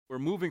We're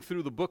moving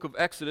through the book of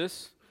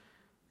Exodus,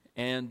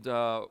 and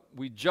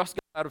we just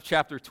got out of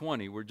chapter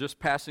 20. We're just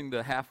passing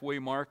the halfway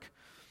mark,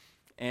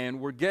 and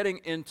we're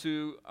getting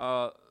into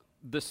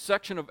this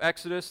section of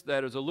Exodus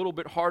that is a little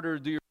bit harder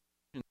to do your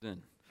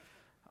in.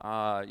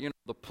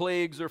 The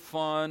plagues are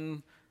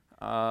fun.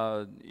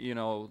 Manna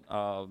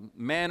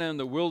in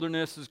the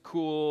wilderness is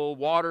cool.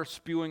 Water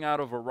spewing out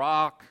of a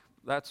rock,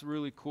 that's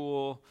really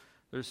cool.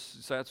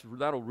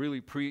 That'll really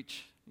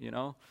preach,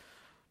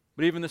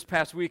 But even this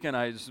past weekend,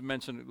 I just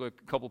mentioned, a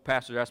couple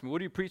pastors asked me,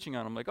 what are you preaching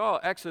on? I'm like,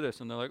 Exodus.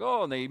 And they're like,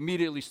 and they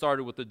immediately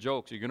started with the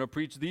jokes. You're going to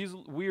preach these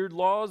weird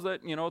laws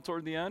that,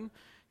 toward the end?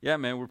 Yeah,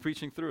 man, we're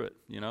preaching through it,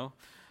 We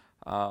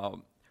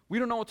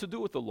don't know what to do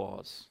with the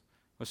laws.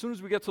 As soon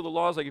as we get to the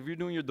laws, like if you're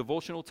doing your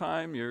devotional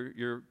time,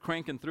 you're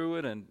cranking through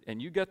it,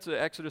 and you get to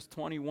Exodus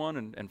 21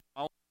 and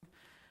following,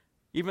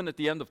 even at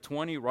the end of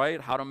 20,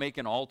 right, how to make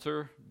an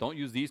altar, don't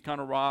use these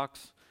kind of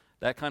rocks,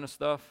 that kind of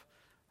stuff.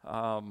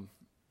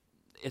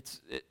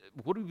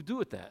 What do we do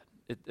with that?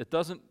 It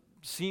doesn't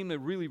seem to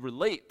really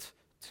relate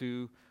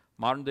to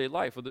modern day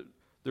life.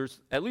 There's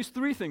at least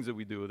three things that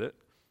we do with it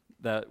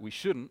that we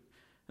shouldn't.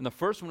 And the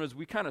first one is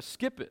we kind of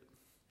skip it.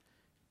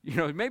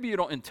 Maybe you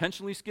don't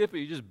intentionally skip it,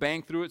 you just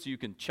bang through it so you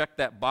can check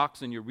that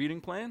box in your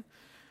reading plan.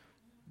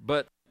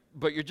 But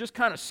you're just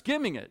kind of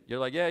skimming it. You're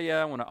like,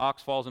 yeah, when an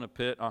ox falls in a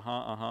pit, What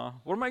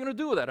am I going to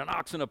do with that? An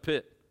ox in a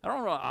pit. I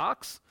don't know an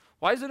ox.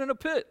 Why is it in a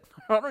pit?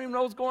 I don't even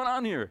know what's going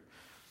on here.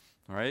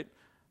 All right?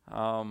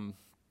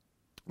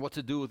 What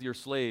to do with your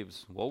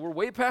slaves? Well, we're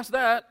way past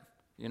that,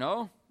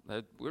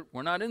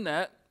 We're not in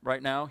that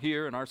right now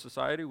here in our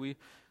society.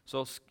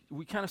 So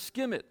we kind of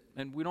skim it,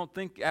 and we don't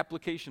think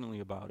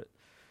applicationally about it.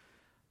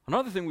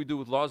 Another thing we do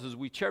with laws is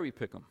we cherry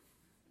pick them.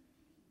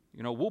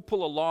 We'll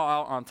pull a law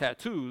out on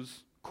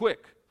tattoos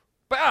quick.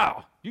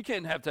 Bow! You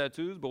can't have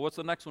tattoos, but what's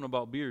the next one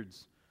about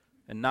beards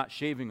and not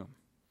shaving them?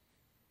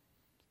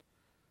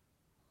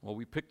 Well,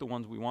 we pick the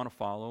ones we want to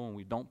follow, and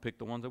we don't pick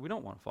the ones that we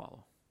don't want to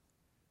follow.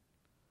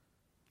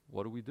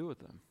 What do we do with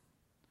them?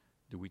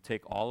 Do we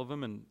take all of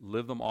them and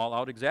live them all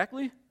out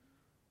exactly?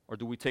 Or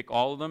do we take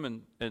all of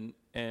them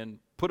and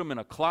put them in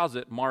a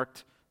closet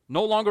marked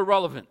no longer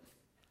relevant?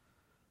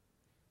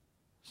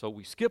 So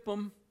we skip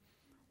them,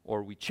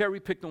 or we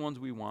cherry pick the ones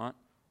we want,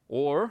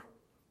 or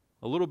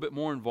a little bit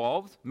more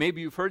involved.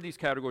 Maybe you've heard these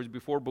categories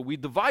before, but we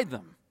divide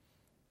them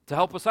to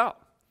help us out.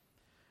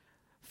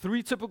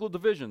 Three typical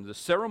divisions: the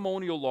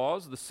ceremonial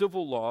laws, the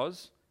civil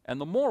laws,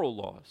 and the moral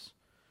laws.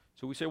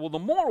 So we say, well, the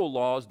moral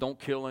laws, don't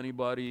kill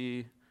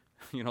anybody,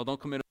 don't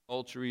commit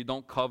adultery,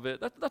 don't covet.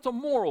 That's a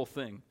moral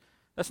thing.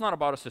 That's not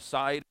about a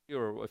society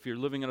or if you're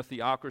living in a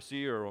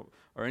theocracy or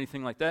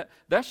anything like that.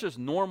 That's just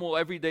normal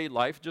everyday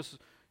life. Just,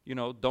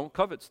 don't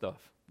covet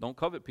stuff. Don't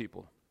covet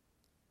people.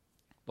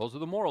 Those are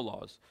the moral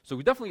laws. So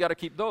we definitely got to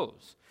keep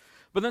those.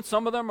 But then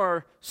some of them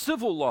are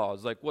civil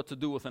laws, like what to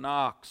do with an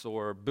ox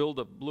or build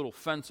a little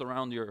fence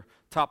around your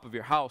top of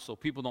your house so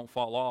people don't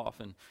fall off.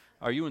 And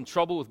are you in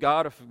trouble with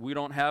God if we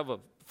don't have a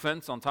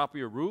fence on top of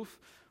your roof?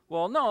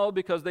 Well, no,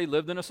 because they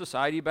lived in a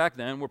society back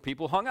then where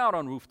people hung out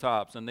on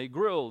rooftops and they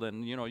grilled,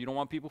 and you don't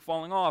want people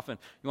falling off, and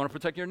you want to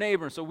protect your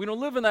neighbor. So we don't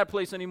live in that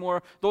place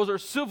anymore. Those are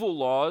civil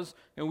laws,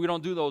 and we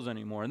don't do those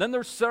anymore. And then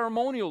there's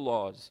ceremonial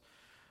laws.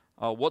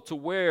 What to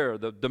wear,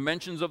 the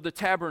dimensions of the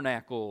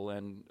tabernacle,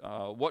 and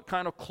what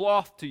kind of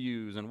cloth to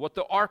use, and what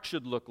the ark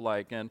should look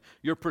like, and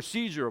your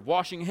procedure of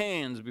washing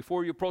hands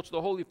before you approach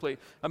the holy place.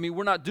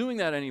 We're not doing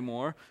that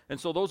anymore, and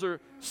so those are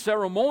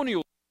ceremonial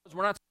laws.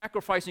 We're not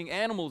sacrificing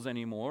animals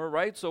anymore,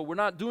 right? So we're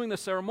not doing the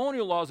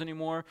ceremonial laws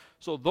anymore,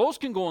 so those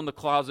can go in the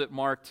closet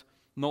marked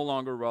no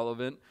longer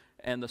relevant,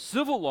 and the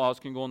civil laws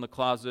can go in the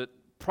closet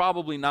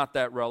probably not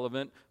that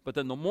relevant, but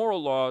then the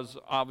moral laws,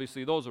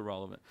 obviously those are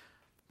relevant.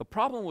 The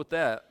problem with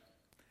that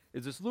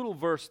is this little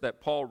verse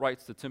that Paul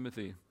writes to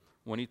Timothy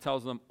when he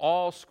tells them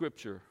all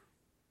Scripture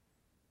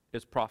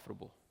is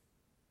profitable.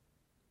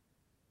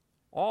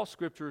 All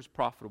Scripture is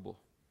profitable,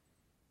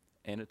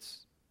 and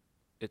it's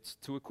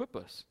to equip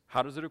us.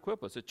 How does it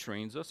equip us? It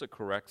trains us, it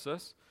corrects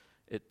us,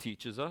 it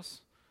teaches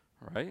us,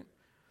 right?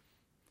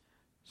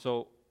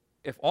 So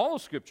if all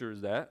of Scripture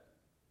is that,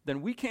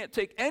 then we can't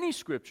take any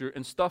Scripture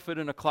and stuff it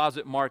in a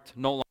closet marked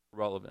no longer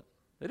relevant.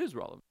 It is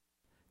relevant.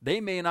 They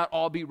may not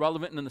all be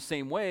relevant in the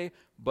same way,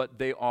 but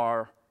they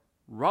are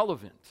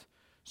relevant.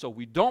 So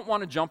we don't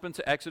want to jump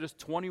into Exodus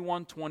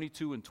 21,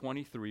 22, and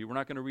 23. We're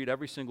not going to read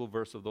every single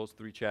verse of those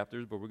three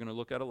chapters, but we're going to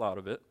look at a lot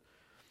of it.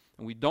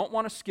 And we don't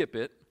want to skip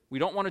it. We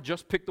don't want to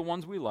just pick the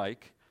ones we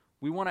like.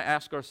 We want to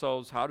ask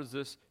ourselves, how does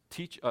this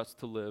teach us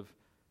to live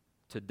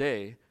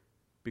today?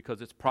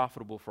 Because it's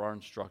profitable for our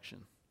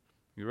instruction.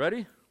 You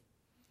ready?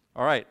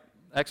 All right,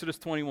 Exodus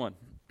 21.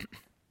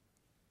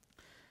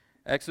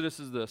 Exodus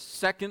is the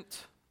second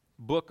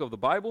book of the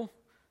Bible.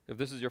 If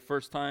this is your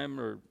first time,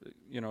 or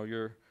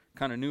you're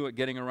kind of new at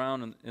getting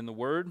around in the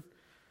Word,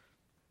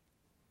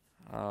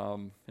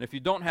 and if you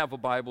don't have a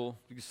Bible,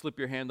 you can slip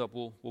your hand up.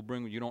 We'll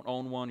bring you. You don't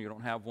own one, you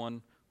don't have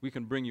one, we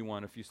can bring you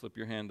one if you slip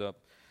your hand up.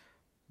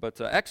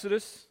 But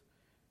Exodus,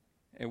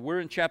 and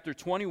we're in chapter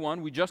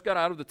 21. We just got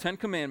out of the 10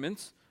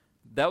 Commandments.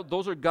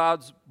 Those are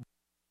God's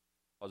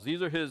laws.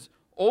 These are his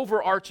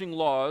overarching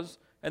laws.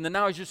 And then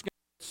now he's just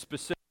getting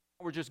specific.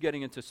 We're just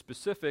getting into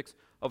specifics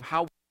of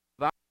how we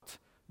live out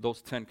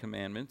those 10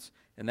 commandments.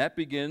 And that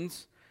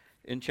begins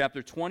in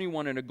chapter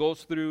 21, and it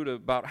goes through to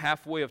about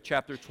halfway of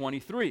chapter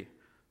 23.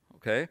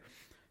 Okay?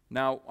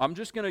 Now, I'm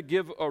just going to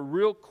give a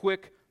real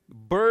quick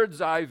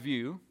bird's eye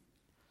view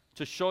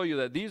to show you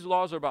that these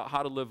laws are about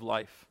how to live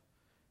life.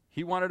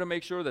 He wanted to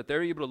make sure that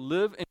they're able to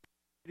live in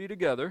community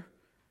together,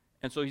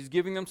 and so he's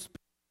giving them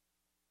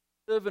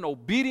live an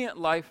obedient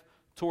life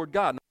toward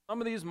God. Now,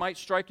 some of these might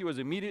strike you as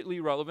immediately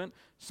relevant.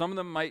 Some of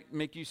them might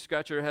make you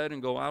scratch your head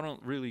and go, I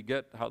don't really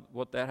get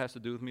what that has to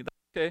do with me. That's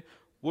okay.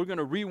 We're going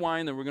to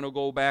rewind, and we're going to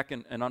go back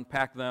and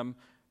unpack them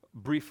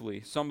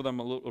briefly. Some of them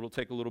it'll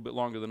take a little bit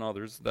longer than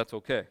others. That's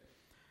okay.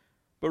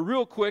 But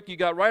real quick, you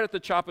got right at the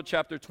top of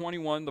chapter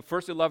 21, the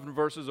first 11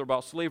 verses are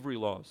about slavery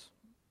laws.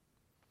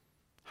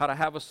 How to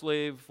have a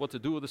slave, what to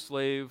do with a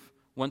slave,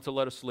 when to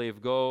let a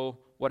slave go,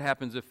 what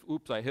happens if,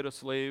 oops, I hit a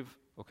slave,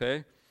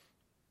 okay?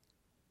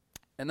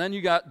 And then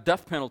you got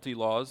death penalty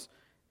laws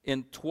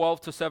in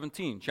 12 to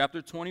 17.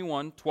 Chapter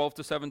 21, 12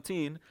 to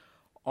 17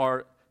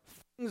 are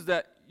things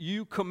that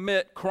you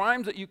commit,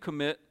 crimes that you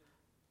commit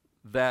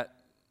that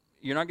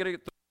you're not going to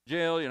get to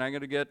jail,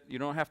 you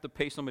don't have to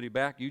pay somebody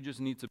back, you just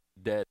need to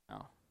be dead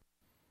now.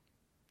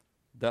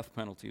 Death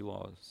penalty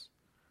laws.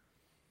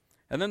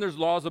 And then there's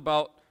laws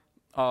about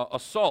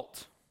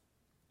assault.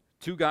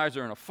 Two guys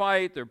are in a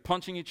fight, they're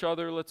punching each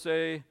other, let's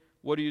say.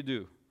 What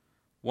do?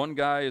 One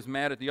guy is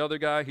mad at the other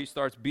guy, he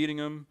starts beating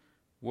him.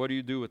 What do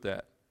you do with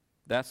that?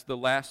 That's the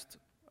last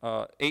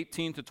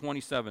 18 to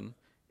 27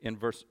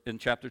 in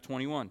chapter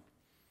 21.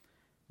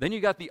 Then you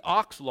got the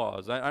ox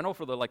laws. I know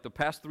for the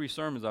past 3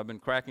 sermons I've been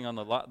cracking on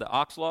the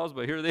ox laws,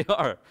 but here they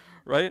are,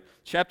 right?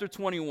 Chapter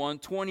 21,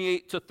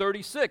 28 to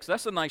 36.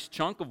 That's a nice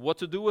chunk of what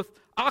to do with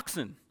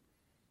oxen.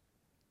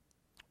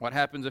 What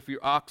happens if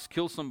your ox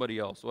kills somebody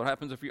else? What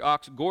happens if your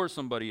ox gores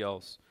somebody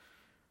else?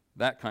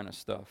 That kind of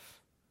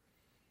stuff.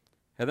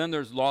 And then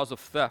there's laws of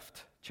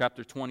theft,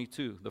 chapter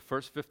 22. The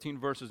first 15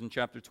 verses in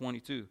chapter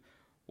 22.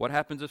 What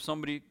happens if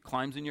somebody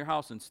climbs in your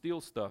house and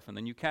steals stuff and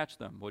then you catch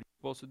them? What are you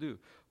supposed to do?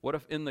 What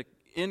if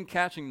in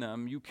catching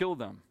them you kill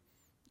them?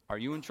 Are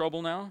you in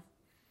trouble now?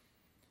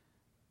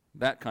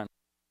 That kind of.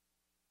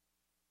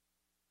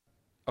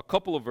 A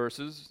couple of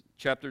verses,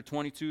 chapter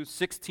 22,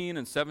 16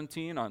 and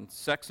 17 on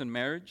sex and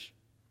marriage.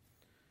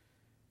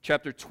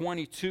 Chapter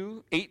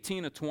 22,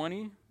 18 to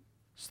 20,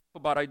 stuff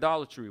about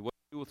idolatry. What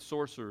to do with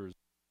sorcerers?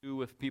 What to do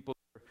with people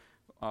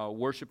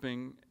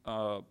worshiping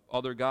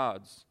other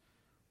gods?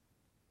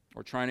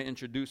 Or trying to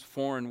introduce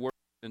foreign worship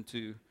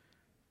into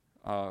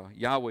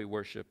Yahweh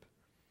worship.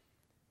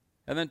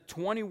 And then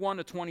 21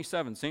 to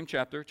 27, same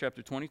chapter,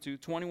 chapter 22,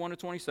 21 to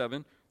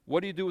 27,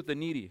 what do you do with the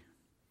needy?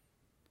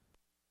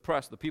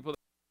 The people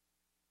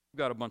that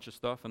got a bunch of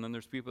stuff, and then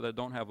there's people that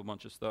don't have a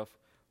bunch of stuff.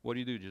 What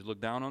do? Just look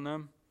down on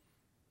them?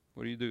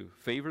 What do?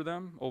 Favor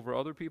them over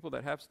other people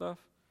that have stuff?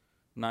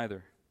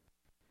 Neither.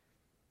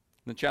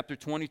 Then chapter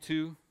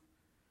 22,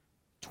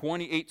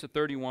 28 to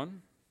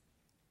 31,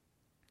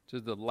 which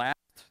is the last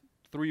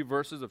 3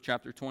 verses of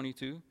chapter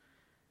 22.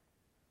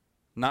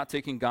 Not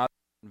taking God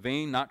in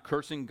vain, not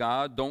cursing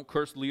God, don't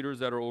curse leaders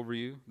that are over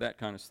you, that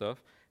kind of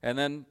stuff. And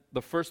then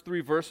the first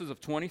 3 verses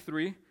of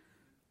 23,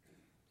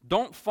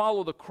 don't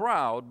follow the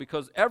crowd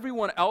because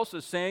everyone else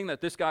is saying that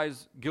this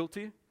guy's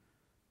guilty,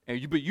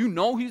 but you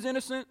know he's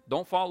innocent.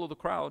 Don't follow the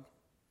crowd.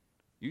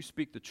 You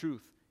speak the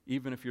truth,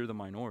 even if you're the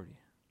minority.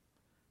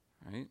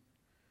 Right?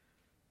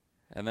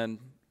 And then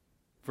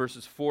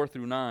verses 4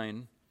 through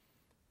 9,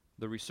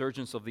 the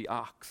resurgence of the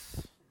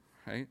ox.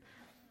 Right?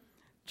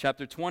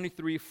 Chapter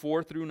 23,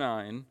 4 through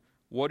 9,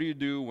 what do you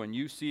do when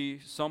you see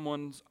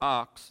someone's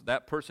ox,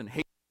 that person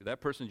hates you,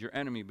 that person's your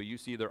enemy, but you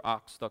see their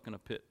ox stuck in a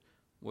pit?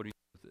 What do you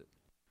do with it?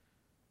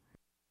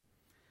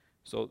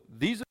 So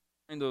these are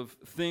the kind of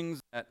things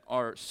that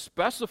are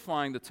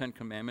specifying the 10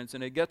 Commandments,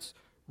 and it gets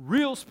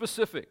real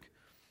specific.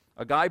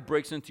 A guy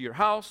breaks into your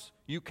house,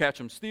 you catch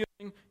him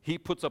stealing, he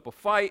puts up a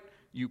fight,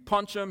 you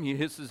punch him, he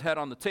hits his head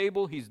on the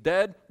table, he's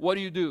dead. What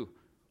do? Do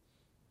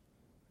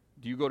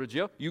you go to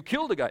jail? You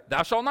kill the guy.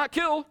 Thou shalt not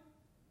kill.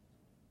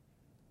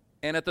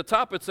 And at the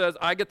top it says,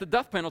 I get the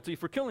death penalty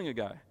for killing a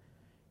guy.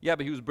 Yeah,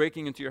 but he was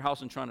breaking into your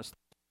house and trying to steal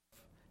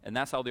stuff. And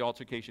that's how the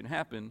altercation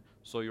happened,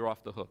 so you're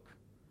off the hook.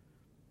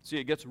 See,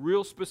 it gets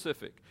real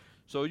specific.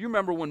 So you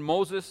remember when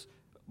Moses,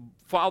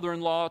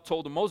 father-in-law,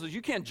 told him, Moses,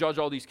 you can't judge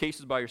all these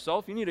cases by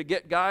yourself. You need to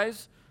get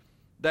guys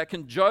that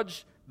can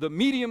judge the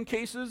medium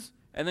cases,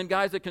 and then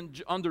guys that can,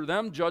 under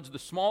them, judge the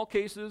small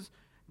cases,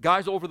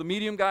 guys over the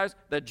medium guys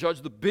that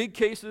judge the big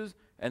cases,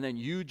 and then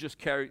you just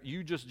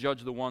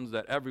judge the ones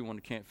that everyone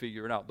can't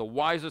figure it out. The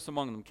wisest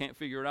among them can't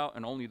figure it out,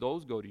 and only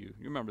those go to you.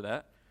 You remember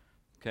that?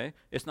 Okay?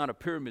 It's not a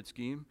pyramid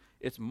scheme.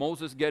 It's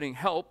Moses getting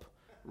help,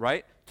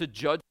 right, to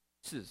judge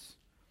cases.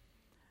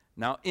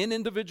 Now, in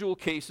individual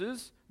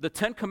cases, the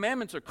 10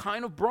 Commandments are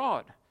kind of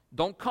broad.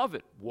 Don't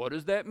covet. What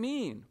does that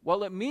mean?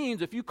 Well, it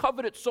means if you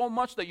covet it so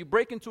much that you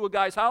break into a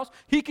guy's house,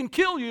 he can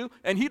kill you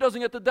and he doesn't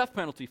get the death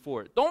penalty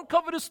for it. Don't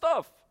covet his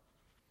stuff.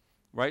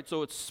 Right?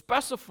 So it's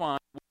specifying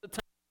what the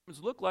Ten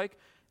Commandments look like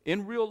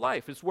in real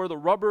life. It's where the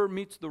rubber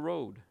meets the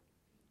road.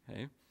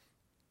 Okay?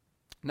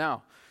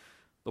 Now,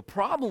 the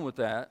problem with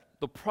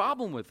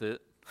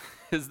it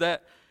is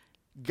that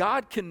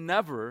God can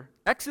never,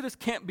 Exodus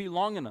can't be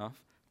long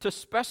enough to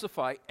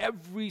specify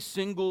every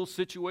single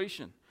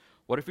situation.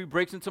 What if he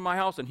breaks into my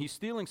house and he's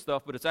stealing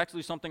stuff, but it's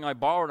actually something I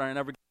borrowed and I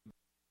never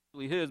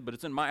got his, but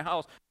it's in my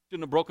house. He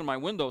shouldn't have broken my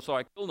window, so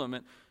I killed him.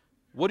 And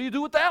what do you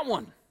do with that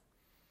one?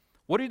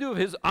 What do you do if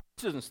his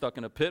ox isn't stuck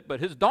in a pit, but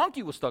his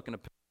donkey was stuck in a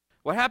pit?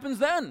 What happens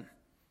then?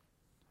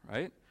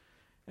 Right?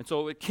 And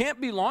so it can't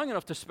be long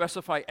enough to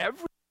specify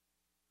every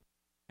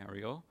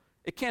scenario.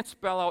 It can't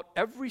spell out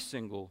every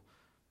single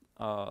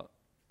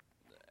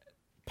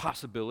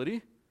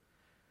possibility.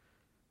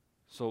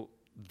 So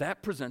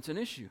that presents an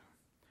issue.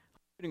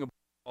 I'm reading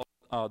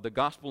about The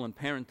Gospel and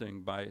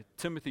Parenting by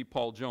Timothy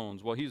Paul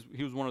Jones. Well,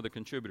 he was one of the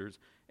contributors.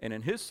 And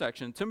in his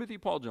section, Timothy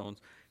Paul Jones,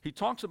 he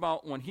talks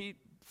about when he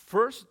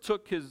first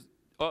took his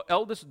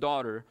eldest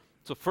daughter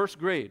to first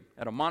grade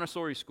at a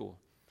Montessori school.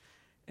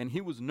 And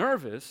he was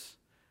nervous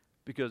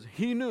because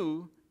he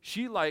knew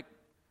she liked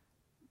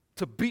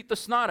to beat the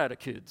snot out of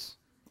kids,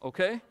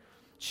 okay?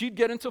 She'd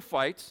get into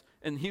fights,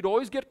 and he'd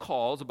always get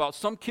calls about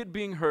some kid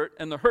being hurt,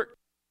 and the hurt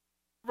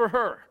for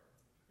her,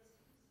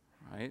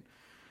 right?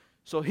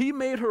 So he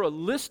made her a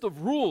list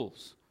of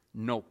rules.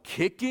 No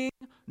kicking,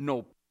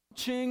 no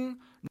punching,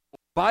 no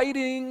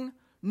biting,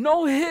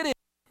 no hitting.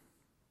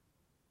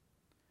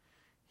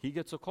 He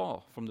gets a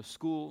call from the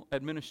school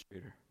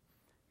administrator.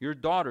 Your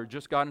daughter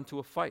just got into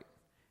a fight,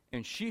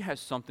 and she has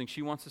something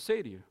she wants to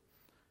say to you.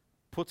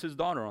 Puts his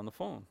daughter on the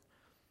phone.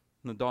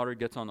 And the daughter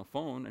gets on the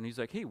phone, and he's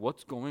like, hey,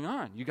 what's going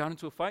on? You got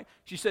into a fight?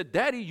 She said,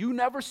 Daddy, you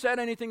never said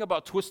anything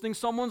about twisting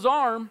someone's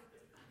arm.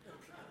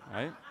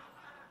 Right?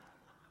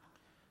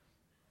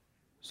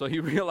 So he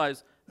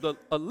realized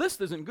a list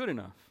isn't good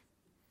enough.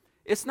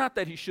 It's not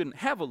that he shouldn't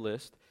have a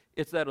list.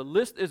 It's that a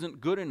list isn't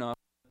good enough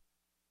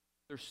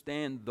to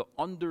understand the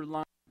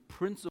underlying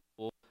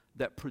principle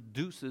that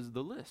produces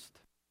the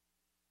list.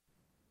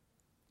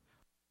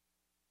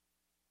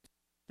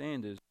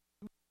 Understand is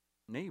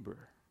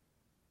neighbor.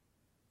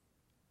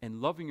 And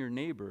loving your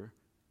neighbor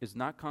is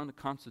not going to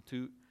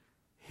constitute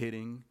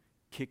hitting,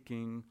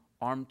 kicking,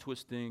 arm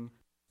twisting,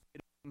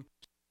 hitting,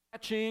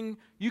 scratching.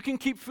 You can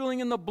keep filling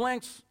in the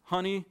blanks,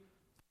 honey.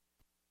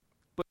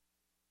 But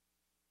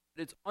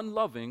it's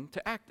unloving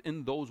to act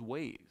in those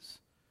ways.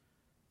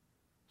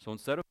 So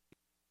instead of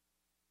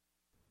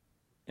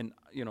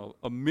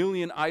a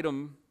million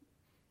item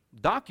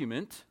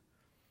document,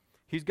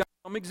 he's got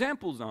some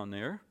examples on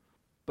there,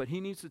 but he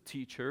needs to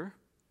teach her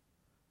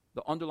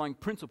the underlying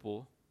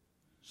principle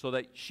so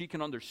that she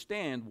can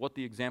understand what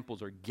the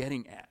examples are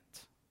getting at.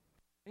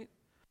 Right?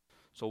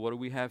 So what do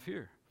we have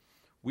here?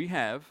 We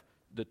have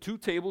the two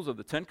tables of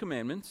the Ten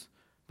Commandments.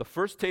 The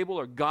first table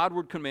are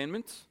Godward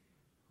commandments,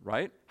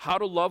 right? How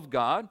to love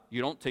God.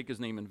 You don't take his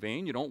name in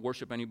vain. You don't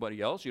worship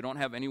anybody else. You don't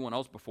have anyone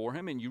else before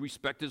him, and you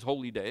respect his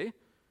holy day.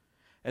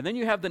 And then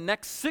you have the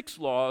next 6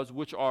 laws,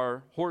 which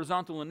are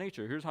horizontal in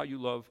nature. Here's how you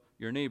love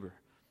your neighbor.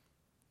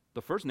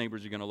 The first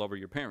neighbors you're going to love are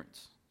your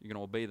parents. You're going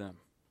to obey them.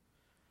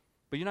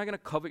 But you're not going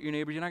to covet your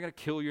neighbor. You're not going to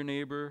kill your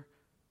neighbor.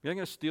 You're not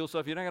going to steal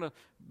stuff. You're not going to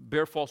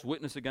bear false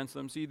witness against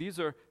them. See, these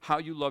are how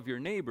you love your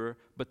neighbor,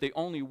 but they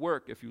only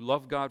work if you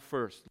love God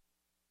first.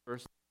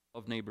 First,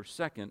 love neighbor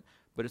second,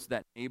 but it's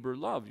that neighbor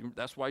love.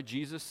 That's why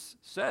Jesus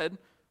said,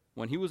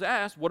 when he was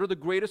asked, what are the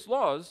greatest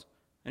laws?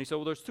 And he said,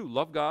 well, there's 2.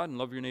 Love God and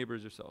love your neighbor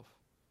as yourself.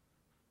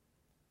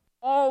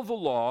 All the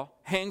law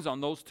hangs on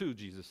those 2,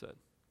 Jesus said.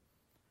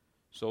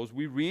 So as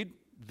we read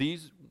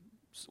these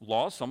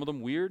laws, some of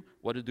them weird,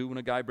 what to do when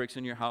a guy breaks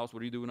in your house, what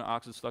do you do when an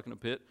ox is stuck in a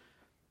pit?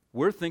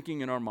 We're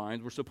thinking in our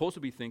minds, we're supposed to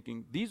be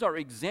thinking, these are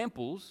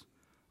examples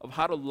of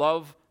how to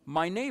love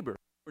my neighbor.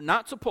 We're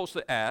not supposed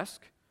to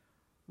ask,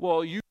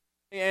 well, you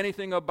didn't say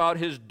anything about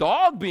his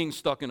dog being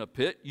stuck in a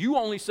pit. You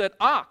only said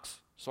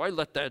ox, so I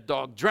let that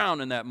dog drown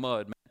in that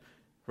mud, man.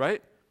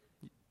 Right?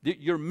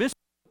 You're missing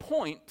the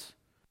point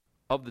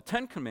of the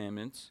 10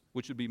 commandments,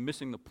 which would be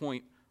missing the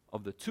point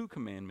of the 2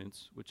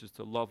 commandments, which is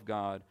to love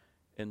God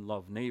and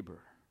love neighbor.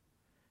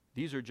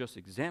 These are just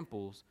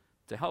examples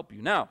to help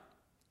you. Now,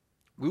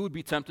 we would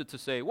be tempted to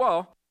say,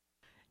 well,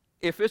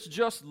 if it's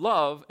just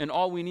love and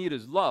all we need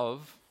is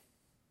love,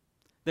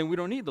 then we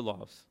don't need the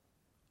laws.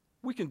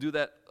 We can do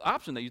that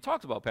option that you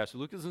talked about, Pastor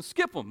Lucas, and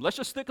skip them. Let's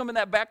just stick them in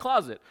that back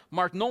closet.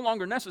 Marked no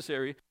longer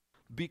necessary,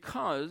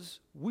 because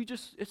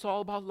it's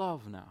all about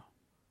love now.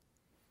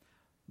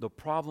 The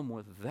problem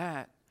with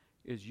that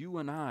is you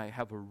and I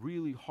have a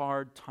really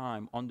hard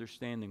time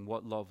understanding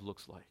what love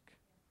looks like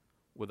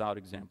without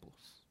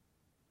examples.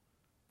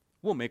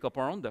 We'll make up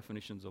our own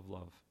definitions of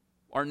love.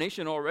 Our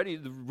nation already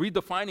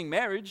redefining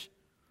marriage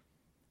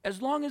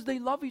as long as they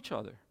love each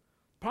other.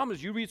 Problem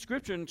is, you read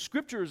Scripture, and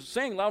Scripture is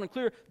saying loud and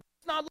clear,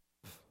 it's not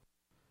love.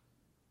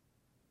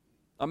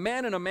 A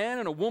man and a man,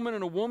 and a woman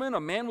and a woman, a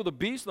man with a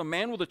beast, a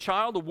man with a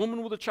child, a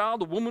woman with a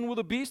child, a woman with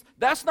a beast.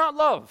 That's not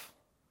love.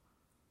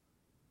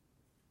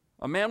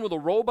 A man with a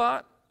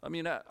robot. I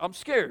mean, I'm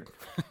scared.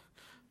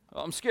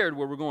 I'm scared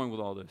where we're going with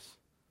all this.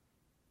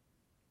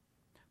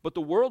 But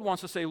the world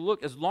wants to say,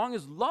 look, as long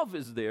as love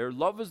is there,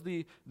 love is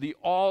the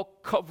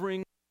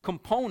all-covering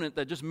component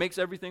that just makes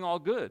everything all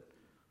good.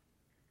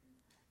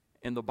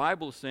 And the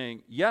Bible is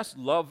saying, yes,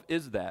 love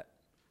is that,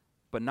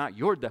 but not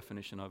your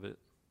definition of it.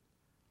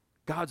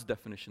 God's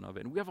definition of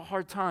it. And we have a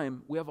hard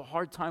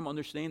time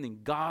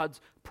understanding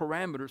God's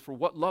parameters for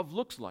what love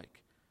looks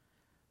like.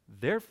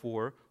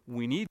 Therefore,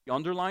 we need the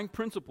underlying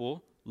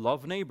principle,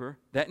 love neighbor.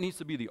 That needs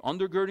to be the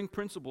undergirding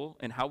principle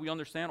in how we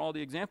understand all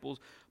the examples,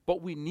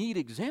 but we need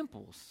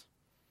examples.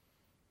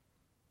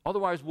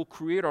 Otherwise, we'll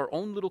create our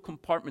own little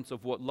compartments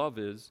of what love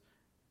is,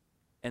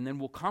 and then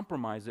we'll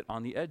compromise it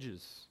on the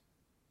edges,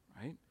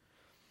 right?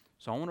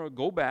 So I want to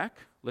go back.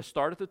 Let's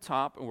start at the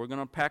top, and we're going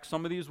to unpack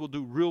some of these. We'll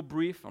do real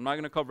brief. I'm not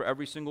going to cover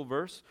every single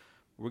verse.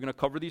 We're going to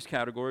cover these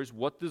categories.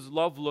 What does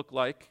love look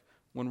like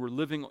when we're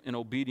living in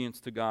obedience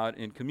to God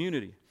in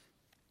community?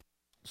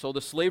 So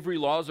the slavery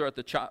laws are at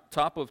the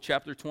top of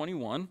chapter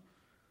 21.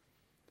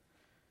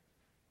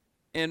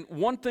 And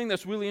one thing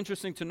that's really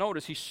interesting to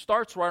notice, he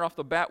starts right off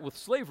the bat with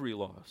slavery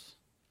laws,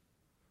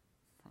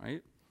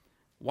 right?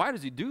 Why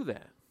does he do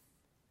that?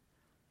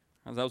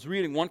 As I was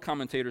reading, one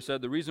commentator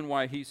said the reason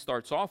why he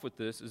starts off with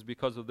this is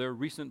because of their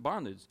recent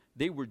bondage.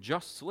 They were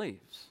just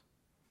slaves.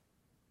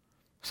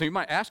 So you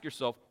might ask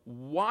yourself,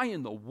 why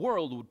in the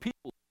world would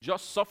people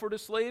just suffer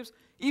as slaves?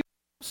 Even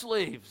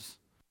slaves.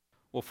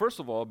 Well, first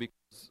of all,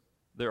 because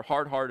they're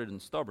hard-hearted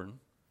and stubborn.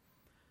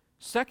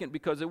 Second,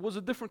 because it was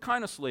a different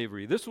kind of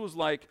slavery. This was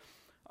like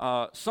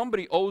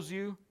somebody owes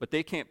you, but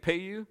they can't pay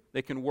you.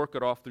 They can work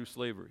it off through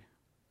slavery.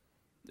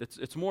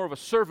 It's more of a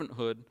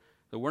servanthood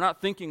that we're not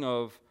thinking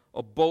of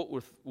a boat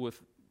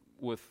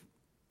with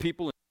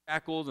people in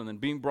shackles and then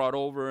being brought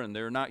over and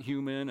they're not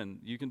human and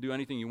you can do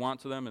anything you want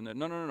to them. And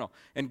no.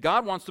 And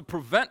God wants to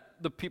prevent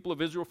the people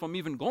of Israel from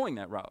even going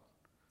that route.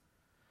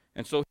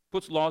 And so he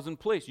puts laws in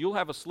place. You'll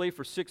have a slave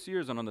for 6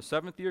 years, and on the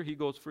 7th year, he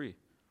goes free.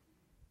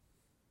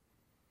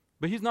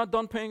 But he's not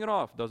done paying it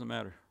off. Doesn't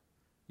matter.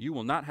 You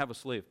will not have a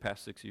slave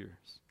past 6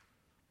 years.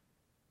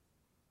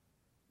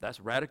 That's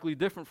radically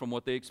different from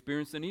what they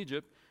experienced in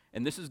Egypt.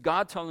 And this is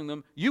God telling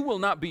them, you will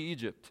not be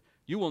Egypt.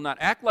 You will not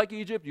act like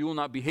Egypt. You will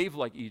not behave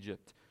like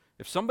Egypt.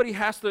 If somebody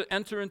has to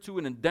enter into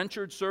an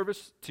indentured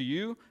service to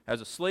you as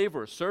a slave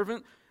or a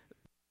servant,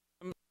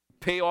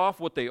 pay off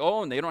what they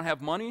owe and they don't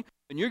have money,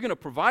 then you're going to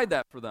provide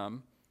that for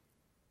them.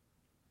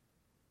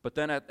 But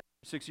then at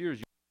 6 years,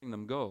 you're letting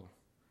them go.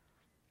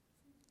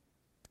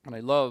 And I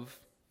love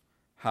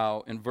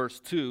how in verse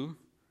 2,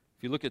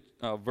 if you look at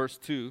verse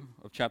 2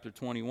 of chapter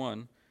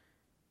 21,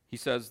 he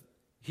says,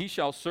 he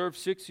shall serve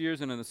 6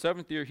 years, and in the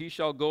 7th year he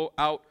shall go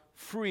out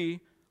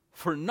free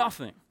for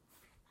nothing.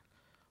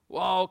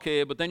 Well,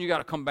 okay, but then you got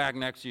to come back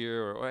next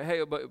year. Or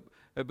hey, but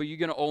you're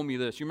going to owe me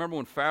this. You remember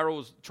when Pharaoh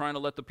was trying to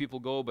let the people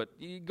go, but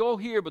you go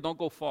here, but don't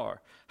go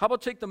far. How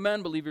about take the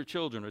men, but leave your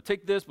children? Or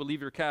take this, but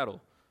leave your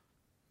cattle?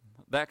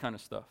 That kind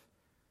of stuff.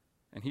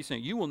 And he's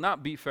saying, you will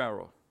not be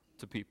Pharaoh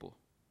to people.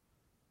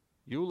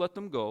 You will let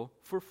them go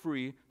for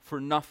free,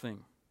 for nothing.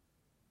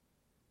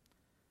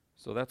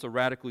 So that's a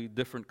radically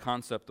different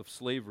concept of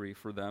slavery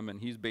for them, and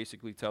he's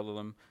basically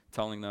telling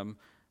them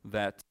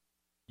that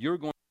you're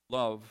going to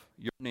love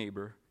your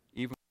neighbor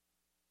even if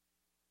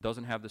he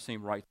doesn't have the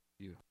same rights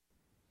as you.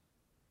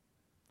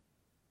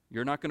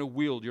 You're not going to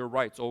wield your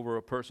rights over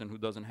a person who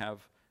doesn't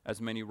have as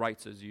many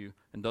rights as you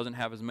and doesn't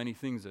have as many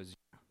things as you.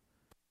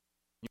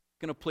 You're not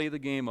going to play the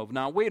game of,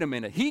 now wait a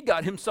minute, he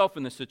got himself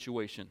in this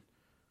situation.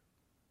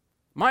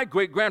 My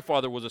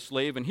great-grandfather was a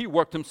slave and he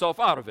worked himself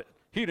out of it.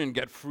 He didn't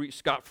get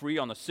scot-free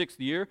on the 6th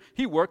year.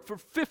 He worked for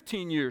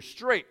 15 years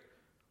straight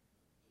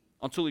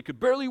until he could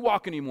barely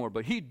walk anymore,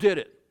 but he did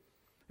it.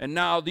 And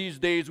now these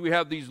days we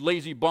have these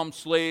lazy bum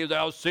slaves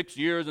that was 6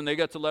 years and they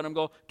get to let him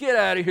go. Get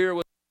out of here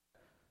with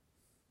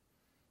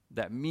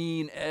that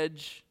mean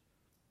edge.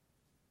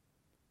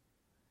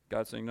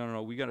 God's saying,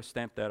 no, we got to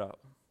stamp that out.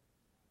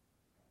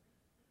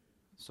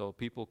 So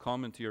people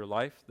come into your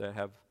life that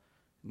have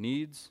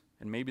needs,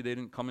 and maybe they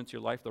didn't come into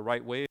your life the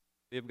right way.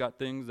 They've got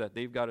things that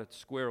they've got to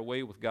square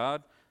away with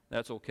God.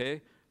 That's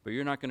okay. But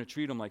you're not going to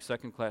treat them like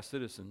second-class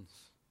citizens.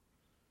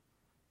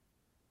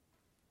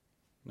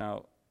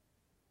 Now,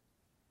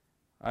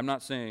 I'm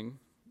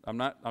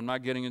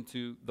not getting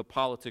into the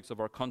politics of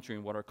our country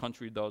and what our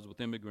country does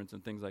with immigrants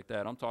and things like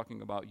that. I'm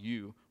talking about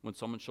you when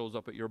someone shows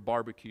up at your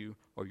barbecue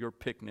or your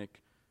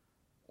picnic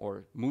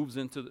or moves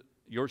into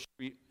your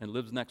street and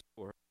lives next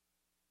door.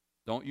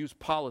 Don't use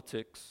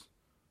politics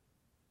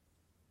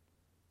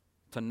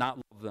to not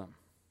love them.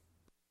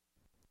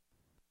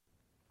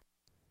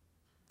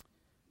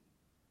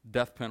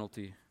 Death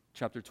penalty,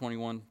 chapter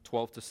 21,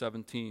 12 to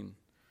 17.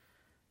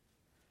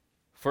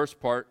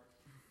 First part,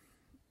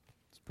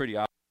 it's pretty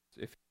obvious.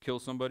 If you kill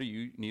somebody,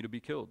 you need to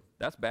be killed.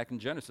 That's back in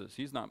Genesis.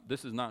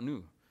 This is not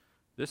new.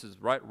 This is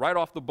right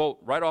off the boat,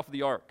 right off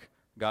the ark.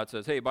 God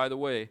says, hey, by the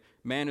way,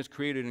 man is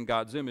created in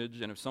God's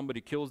image, and if somebody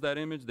kills that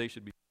image, they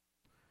should be.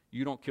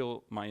 You don't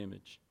kill my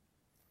image.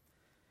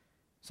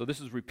 So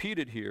this is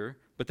repeated here,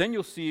 but then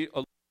you'll see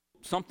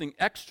something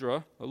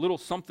extra, a little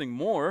something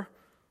more,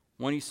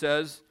 when he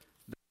says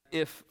that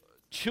if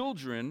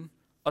children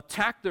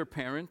attack their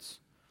parents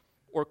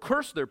or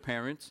curse their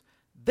parents,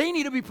 they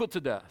need to be put to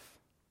death.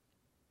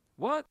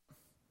 What?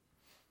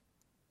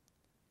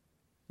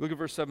 Look at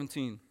verse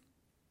 17.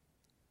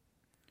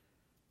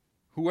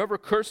 Whoever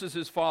curses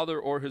his father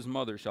or his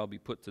mother shall be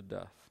put to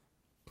death.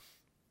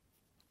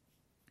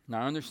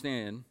 Now I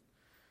understand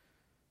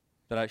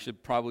that I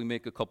should probably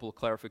make a couple of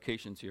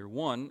clarifications here.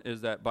 One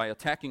is that by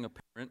attacking a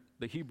parent,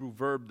 the Hebrew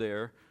verb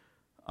there,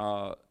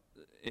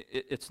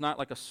 it's not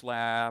like a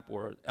slap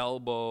or an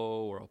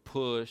elbow or a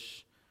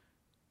push.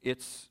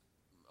 It's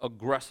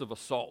aggressive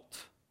assault.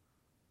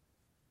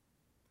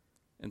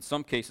 In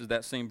some cases,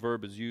 that same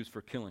verb is used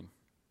for killing,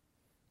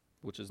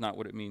 which is not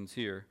what it means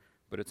here,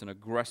 but it's an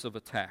aggressive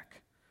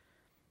attack.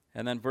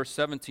 And then verse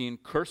 17,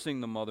 cursing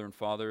the mother and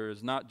father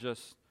is not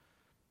just,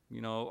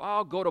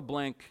 I'll go to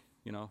blank,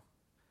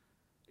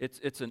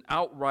 It's an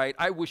outright,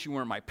 I wish you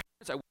weren't my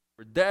parents, I wish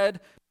you were dead.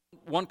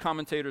 One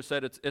commentator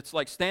said it's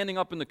like standing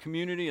up in the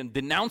community and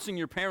denouncing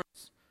your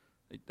parents,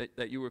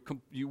 that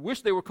you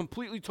wish they were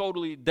completely,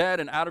 totally dead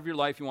and out of your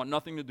life, you want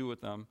nothing to do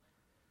with them.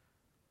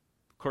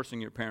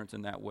 Cursing your parents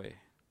in that way.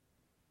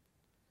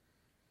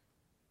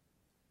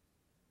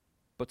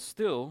 But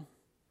still,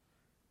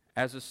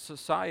 as a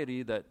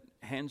society that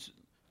hands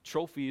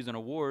trophies and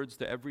awards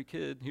to every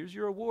kid, here's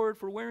your award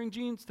for wearing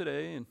jeans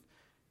today, and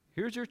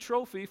here's your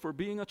trophy for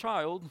being a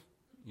child,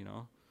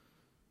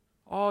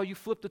 Oh, you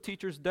flipped the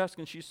teacher's desk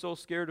and she's so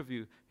scared of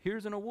you.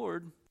 Here's an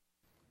award,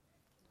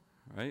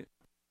 right?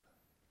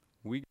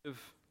 We give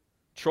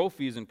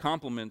trophies and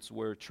compliments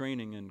where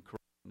training and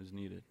correction is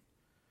needed.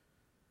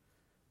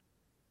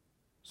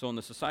 So in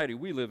the society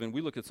we live in,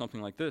 we look at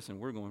something like this and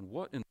we're going,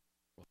 what in the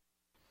world?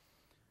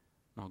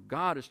 Now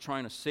God is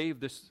trying to save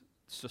this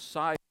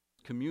society,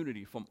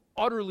 community from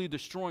utterly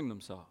destroying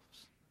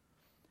themselves.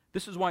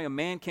 This is why a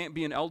man can't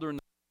be an elder in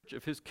the church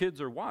if his kids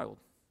are wild.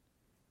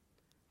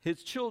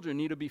 His children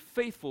need to be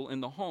faithful in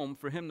the home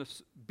for him to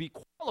be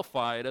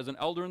qualified as an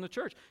elder in the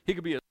church. He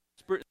could be a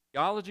expert in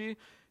theology.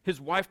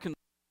 His wife can,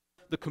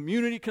 the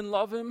community can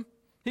love him.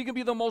 He can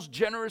be the most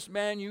generous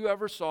man you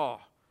ever saw.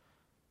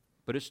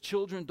 But his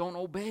children don't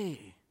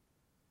obey.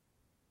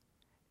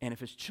 And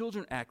if his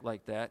children act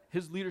like that,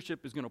 his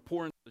leadership is going to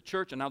pour into the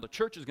church, and now the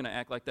church is going to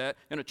act like that,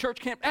 and the church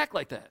can't act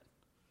like that.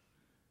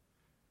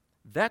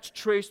 That's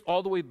traced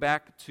all the way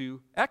back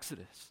to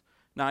Exodus.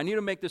 Now, I need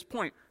to make this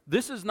point.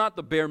 This is not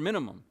the bare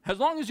minimum. As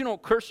long as you don't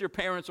curse your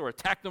parents or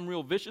attack them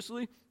real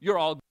viciously, you're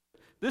all good.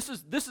 This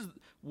is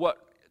what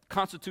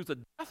constitutes a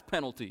death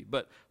penalty.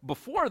 But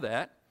before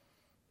that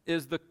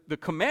is the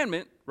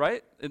commandment,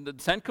 right? In the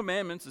 10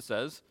 Commandments, it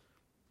says,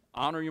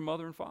 honor your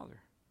mother and father.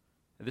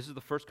 And this is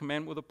the first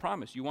commandment with a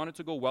promise. You want it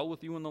to go well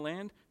with you in the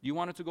land? Do you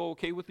want it to go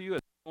okay with you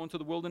as you go into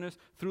the wilderness,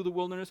 through the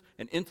wilderness,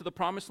 and into the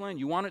promised land?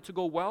 You want it to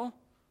go well?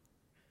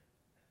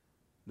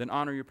 Then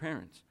honor your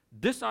parents.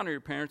 Dishonor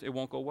your parents, it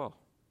won't go well.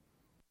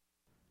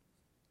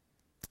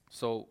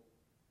 So,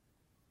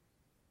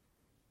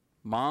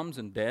 moms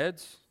and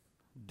dads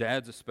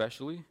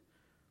especially,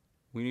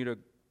 we need to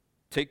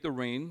take the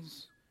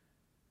reins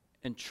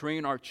and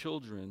train our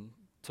children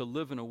to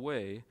live in a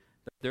way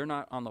that they're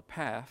not on the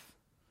path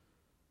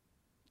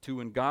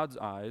to, in God's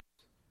eyes,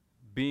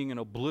 being an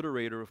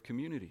obliterator of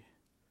community.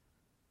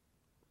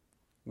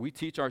 We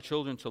teach our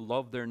children to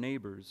love their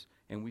neighbors,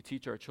 and we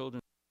teach our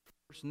children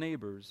first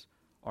neighbors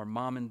are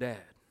mom and dad.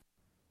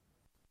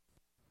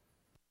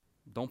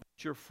 Don't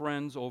put your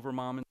friends over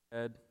mom and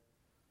dad.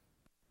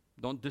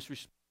 Don't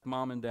disrespect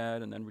mom and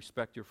dad and then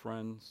respect your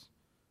friends.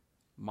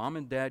 Mom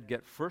and dad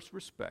get first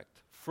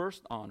respect,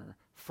 first honor,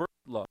 first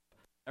love.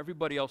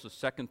 Everybody else is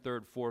second,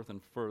 third, fourth,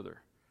 and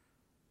further.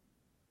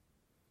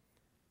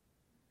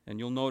 And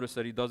you'll notice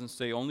that he doesn't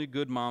say only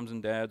good moms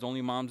and dads,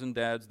 only moms and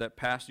dads that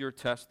pass your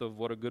test of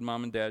what a good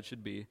mom and dad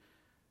should be.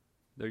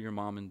 They're your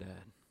mom and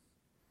dad.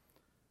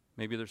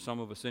 Maybe there's some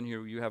of us in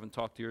here, you haven't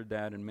talked to your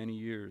dad in many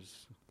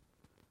years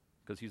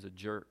because he's a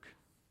jerk.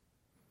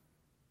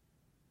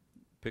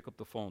 Pick up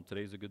the phone.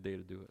 Today's a good day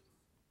to do it.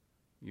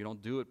 You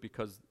don't do it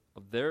because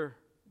of their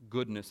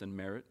goodness and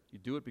merit. You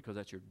do it because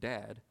that's your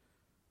dad,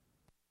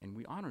 and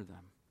we honor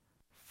them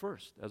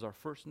first as our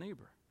first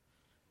neighbor.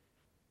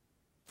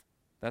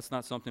 That's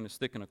not something to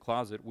stick in a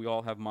closet. We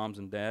all have moms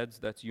and dads.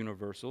 That's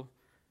universal.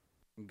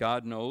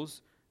 God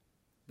knows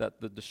that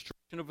the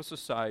destruction of a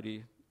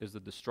society is the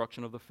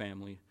destruction of the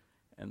family,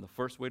 and the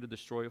first way to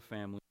destroy a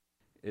family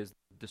is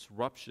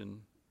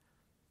disruption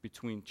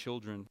between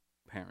children and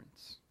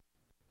parents.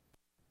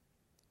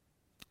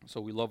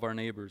 So we love our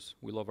neighbors,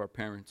 we love our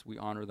parents, we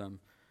honor them.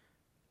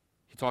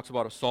 He talks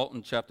about assault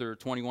in chapter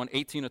 21,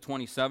 18 to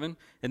 27,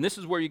 and this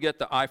is where you get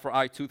the eye for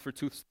eye, tooth for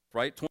tooth,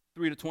 right?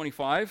 23 to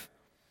 25.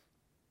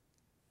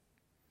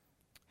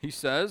 He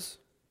says,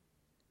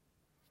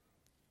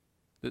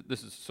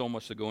 this is so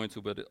much to go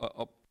into, but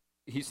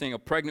he's saying a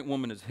pregnant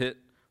woman is hit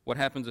What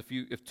happens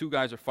if two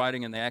guys are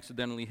fighting and they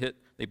accidentally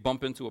they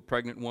bump into a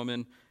pregnant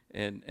woman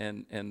and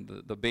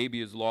the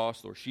baby is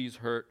lost or she's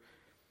hurt?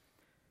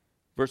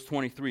 Verse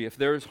 23, if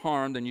there is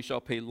harm, then you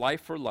shall pay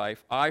life for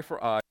life, eye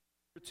for eye,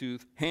 tooth for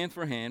tooth, hand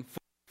for hand,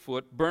 foot for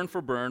foot, burn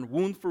for burn,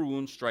 wound for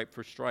wound, stripe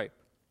for stripe.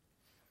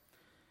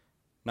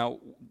 Now,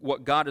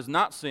 what God is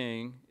not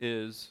saying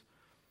is,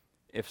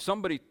 if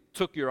somebody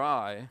took your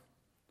eye,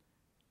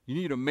 you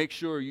need to make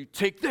sure you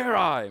take their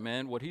eye,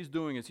 man. What he's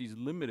doing is he's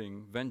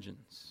limiting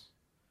vengeance.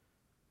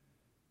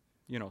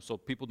 So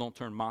people don't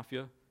turn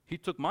mafia. He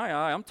took my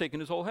eye, I'm taking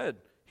his whole head.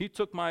 He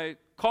took my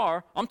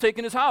car, I'm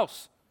taking his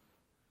house.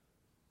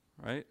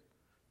 Right?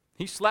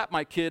 He slapped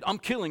my kid, I'm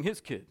killing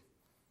his kid.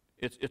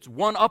 It's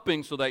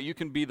one-upping so that you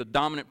can be the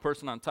dominant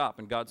person on top.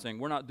 And God's saying,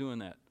 we're not doing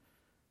that.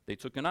 They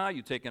took an eye,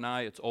 you take an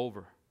eye, it's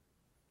over.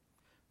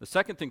 The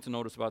second thing to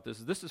notice about this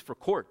is for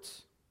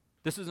courts.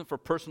 This isn't for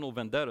personal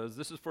vendettas.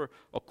 This is for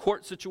a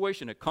court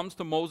situation. It comes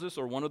to Moses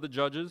or one of the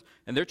judges,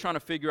 and they're trying to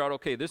figure out,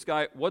 okay, this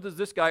guy, what does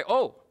this guy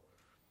owe?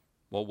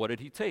 Well, what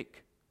did he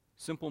take?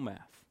 Simple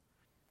math.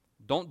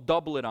 Don't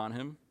double it on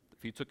him.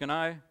 If he took an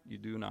eye, you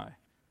do an eye.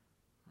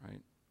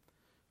 Right?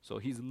 So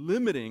he's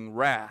limiting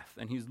wrath,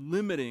 and he's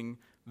limiting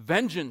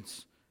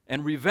vengeance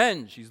and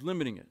revenge. He's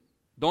limiting it.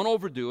 Don't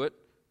overdo it.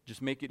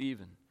 Just make it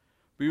even.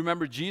 But you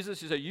remember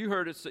Jesus, he said, you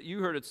heard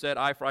it said,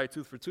 eye for eye,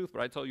 tooth for tooth,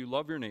 but I tell you,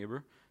 love your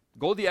neighbor.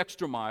 Go the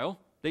extra mile.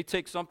 They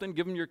take something,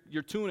 give them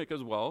your tunic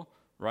as well,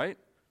 right?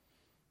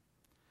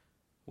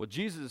 What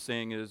Jesus is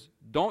saying is,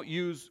 don't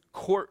use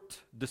court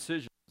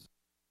decisions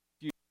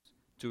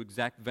to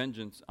exact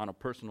vengeance on a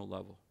personal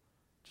level.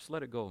 Just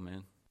let it go,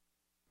 man.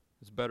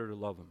 It's better to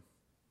love him.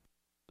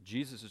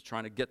 Jesus is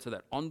trying to get to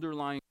that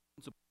underlying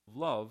principle of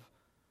love,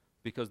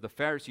 because the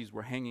Pharisees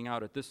were hanging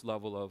out at this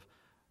level of,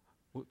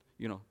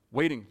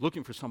 waiting,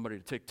 looking for somebody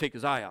to take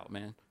his eye out,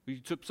 man. You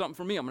took something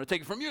from me, I'm going to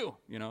take it from you,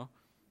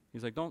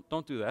 He's like,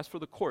 don't do that. That's for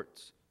the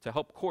courts, to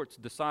help courts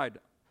decide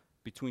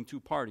between two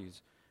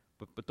parties.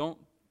 But don't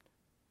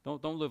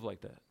live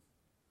like that.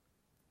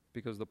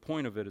 Because the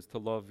point of it is to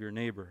love your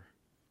neighbor.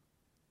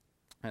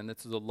 And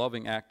this is a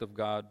loving act of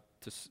God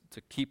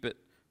to keep it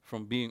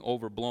from being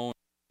overblown,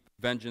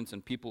 vengeance,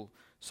 and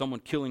someone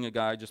killing a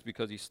guy just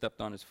because he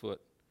stepped on his foot.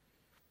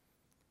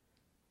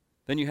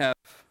 Then you have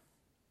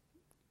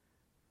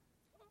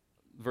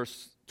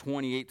verse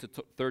 28 to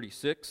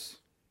 36.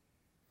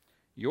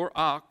 Your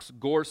ox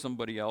gores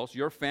somebody else,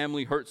 your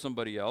family hurts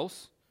somebody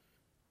else,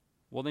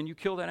 well, then you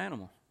kill that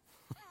animal.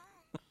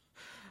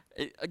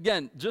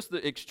 Again, just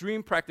the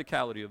extreme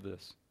practicality of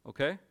this,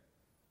 okay?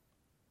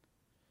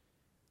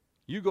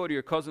 You go to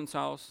your cousin's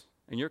house,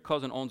 and your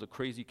cousin owns a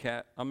crazy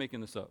cat. I'm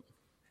making this up,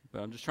 but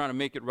I'm just trying to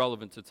make it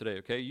relevant to today,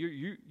 okay?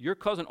 Your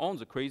cousin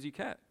owns a crazy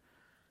cat,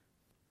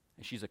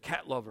 and she's a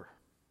cat lover,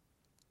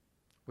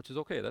 which is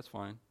okay, that's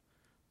fine.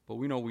 But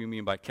we know what we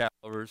mean by cat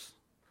lovers.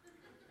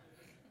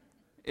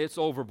 It's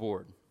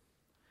overboard.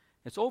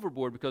 It's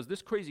overboard because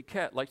this crazy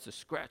cat likes to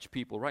scratch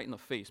people right in the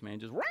face, man.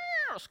 Just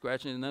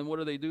scratching, and then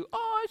what do?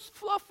 Oh, it's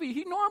Fluffy.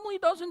 He normally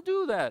doesn't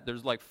do that.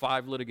 There's like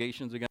 5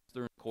 litigations against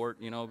her in court,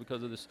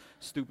 because of this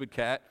stupid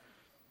cat.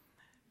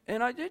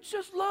 And I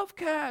just love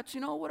cats,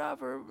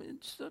 whatever.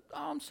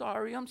 I'm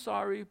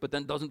sorry. But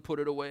then doesn't put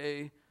it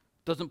away,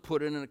 doesn't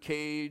put it in a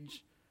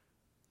cage,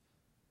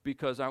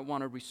 because I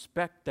want to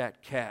respect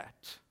that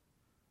cat.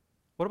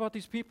 What about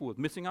these people with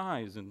missing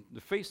eyes and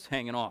the face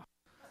hanging off?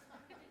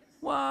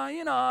 Well,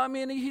 he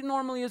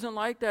normally isn't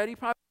like that. He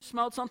probably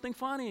smelled something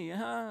funny.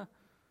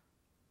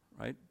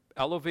 Right?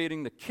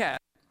 Elevating the cat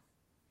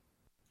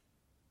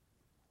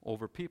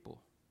over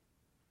people.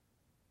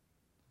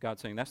 God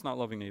saying, that's not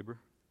loving neighbor.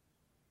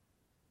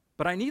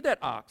 But I need that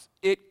ox.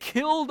 It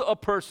killed a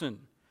person.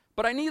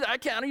 But I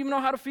can't even know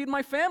how to feed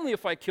my family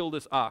if I kill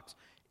this ox.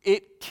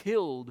 It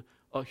killed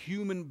a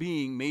human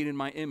being made in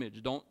my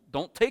image.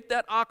 Don't take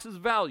that ox's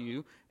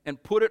value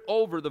and put it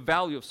over the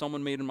value of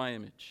someone made in my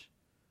image.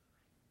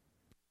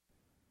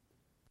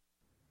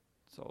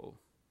 So,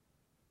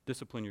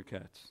 discipline your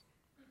cats.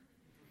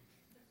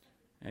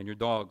 And your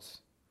dogs,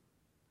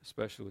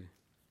 especially.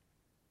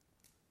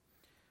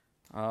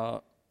 I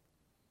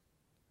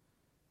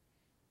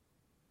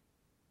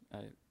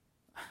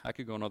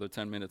could go another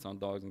 10 minutes on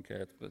dogs and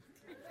cats, but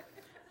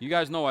you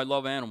guys know I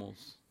love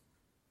animals.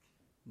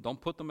 Don't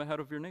put them ahead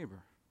of your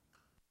neighbor.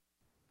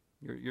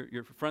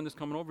 Your friend is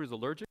coming over, he's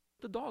allergic,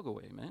 put the dog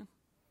away, man.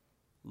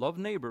 Love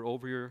neighbor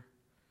over your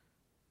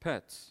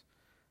pets.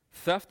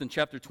 Theft in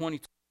chapter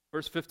 22,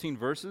 verse 15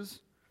 verses.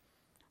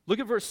 Look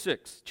at verse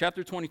 6,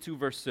 chapter 22,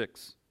 verse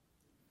 6.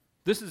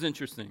 This is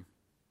interesting,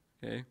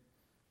 okay?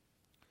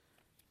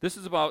 This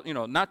is about,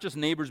 not just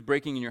neighbors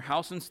breaking in your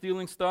house and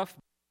stealing stuff,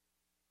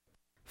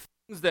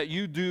 things that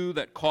you do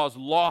that cause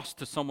loss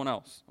to someone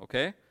else,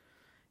 okay?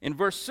 In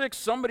verse 6,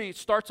 somebody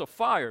starts a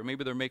fire.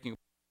 Maybe they're making a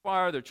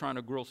fire, they're trying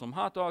to grill some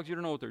hot dogs, you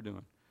don't know what they're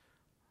doing.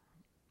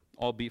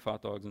 All beef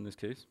hot dogs in this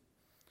case,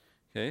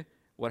 okay?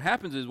 What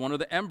happens is one of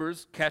the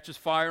embers catches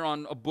fire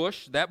on a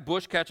bush, that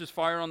bush catches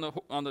fire on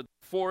the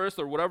forest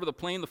or whatever, the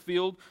plain, the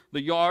field,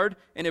 the yard,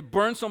 and it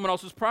burns someone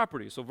else's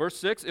property. So verse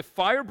 6, if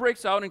fire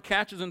breaks out and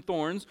catches in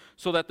thorns,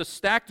 so that the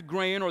stacked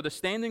grain or the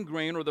standing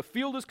grain or the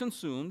field is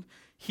consumed,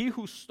 he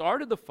who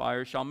started the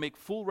fire shall make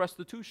full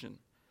restitution.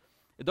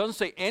 It doesn't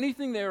say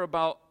anything there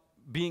about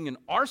being an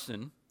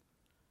arson.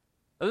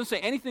 It doesn't say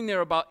anything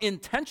there about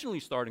intentionally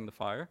starting the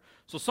fire.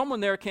 So someone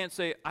there can't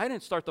say, I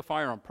didn't start the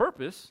fire on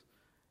purpose.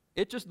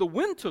 It just, the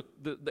wind took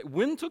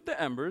the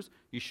embers.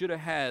 You should have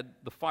had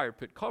the fire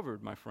pit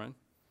covered, my friend.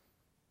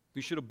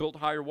 You should have built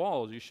higher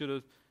walls. You should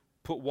have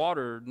put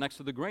water next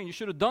to the grain. You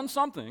should have done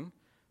something,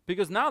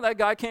 because now that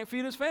guy can't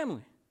feed his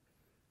family.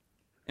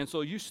 And so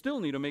you still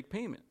need to make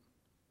payment.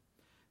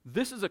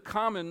 This is a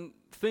common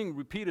thing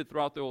repeated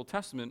throughout the Old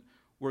Testament,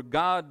 where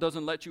God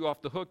doesn't let you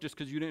off the hook just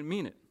because you didn't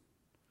mean it.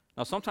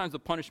 Now, sometimes the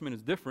punishment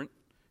is different.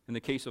 In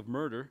the case of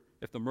murder,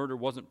 if the murder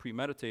wasn't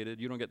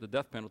premeditated, you don't get the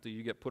death penalty,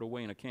 you get put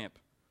away in a camp.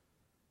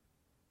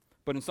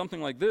 But in something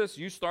like this,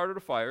 you started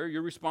a fire,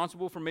 you're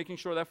responsible for making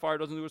sure that fire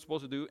doesn't do what it's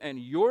supposed to do, and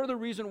you're the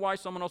reason why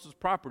someone else's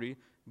property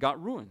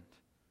got ruined.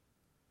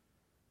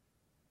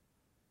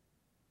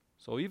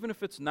 So even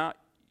if it's not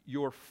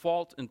your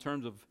fault in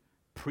terms of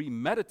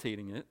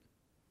premeditating it,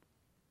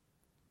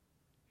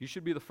 you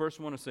should be the first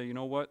one to say, you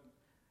know what?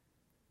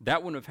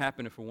 That wouldn't have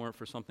happened if it weren't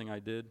for something I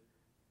did.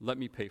 Let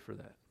me pay for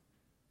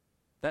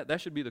that.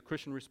 That should be the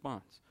Christian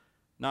response.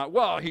 Not,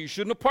 well, he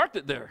shouldn't have parked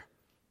it there.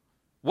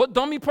 What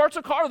dummy parks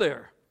a car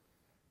there?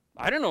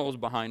 I didn't know it was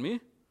behind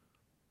me.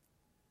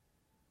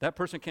 That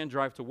person can't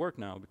drive to work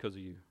now because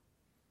of you.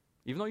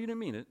 Even though you didn't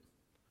mean it,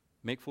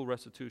 make full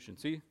restitution.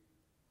 See?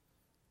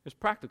 It's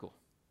practical.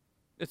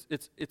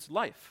 It's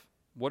life.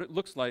 What it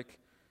looks like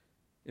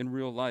in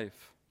real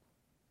life.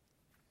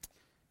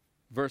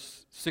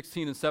 Verse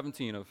 16 and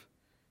 17 of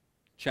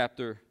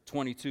chapter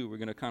 22. We're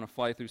going to kind of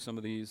fly through some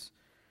of these.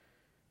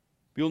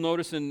 You'll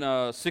notice in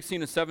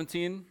 16 and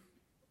 17,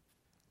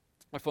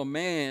 if a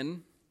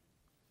man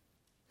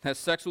has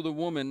sex with a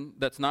woman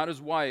that's not his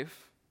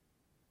wife,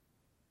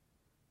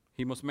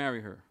 he must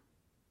marry her.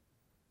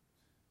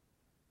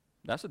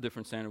 That's a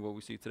different standard than what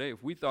we see today.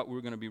 If we thought we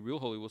were going to be real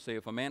holy, we'll say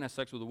if a man has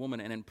sex with a woman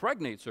and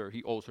impregnates her,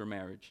 he owes her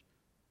marriage.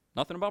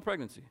 Nothing about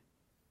pregnancy.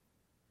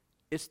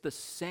 It's the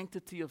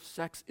sanctity of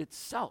sex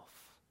itself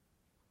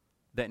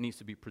that needs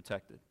to be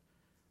protected.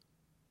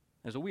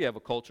 And so we have a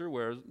culture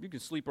where you can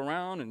sleep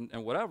around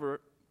and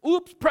whatever.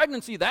 Oops,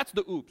 pregnancy, that's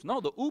the oops. No,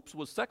 the oops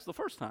was sex the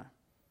first time.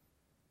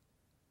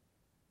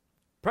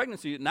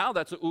 Pregnancy, now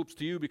that's a oops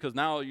to you because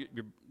now,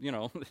 you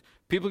know,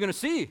 people are going to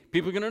see.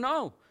 People are going to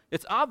know.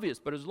 It's obvious,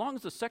 but as long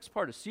as the sex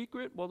part is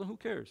secret, well, then who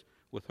cares?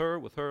 With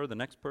her, the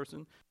next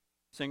person.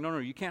 Saying, no,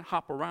 you can't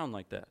hop around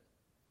like that.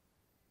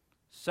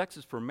 Sex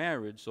is for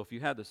marriage, so if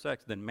you had the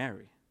sex, then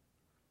marry.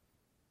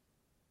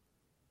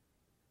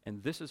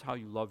 And this is how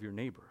you love your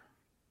neighbor.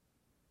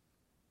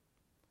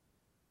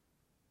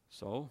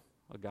 So,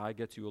 a guy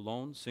gets you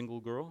alone, single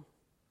girl,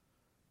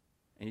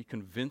 and he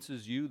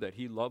convinces you that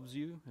he loves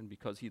you, and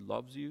because he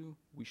loves you,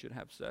 we should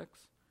have sex.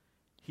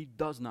 He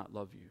does not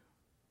love you.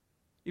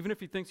 Even if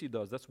he thinks he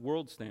does, that's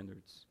world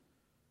standards.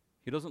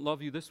 He doesn't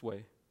love you this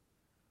way.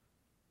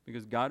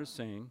 Because God is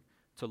saying,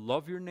 to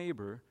love your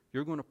neighbor,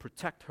 you're going to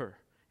protect her.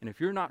 And if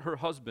you're not her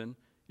husband,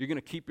 you're going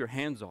to keep your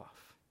hands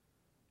off.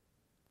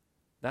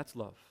 That's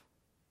love.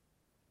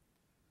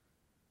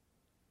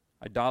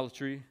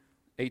 Idolatry,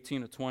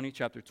 18 to 20,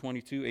 chapter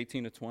 22,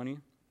 18 to 20.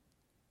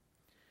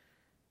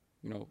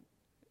 You know,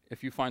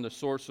 if you find a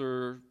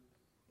sorcerer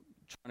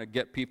trying to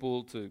get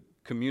people to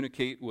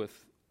communicate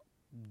with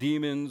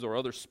demons or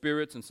other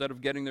spirits instead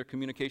of getting their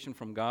communication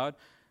from God,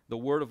 the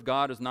word of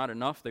God is not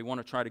enough. They want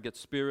to try to get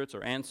spirits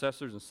or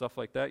ancestors and stuff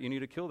like that. You need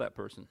to kill that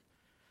person.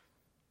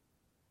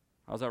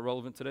 How's that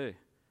relevant today?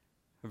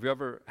 Have you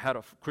ever had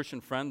a Christian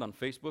friend on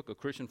Facebook, a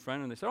Christian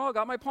friend, and they said, oh, I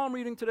got my palm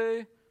reading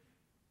today?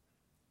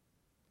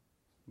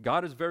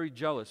 God is very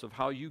jealous of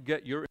how you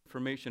get your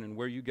information and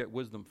where you get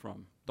wisdom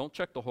from. Don't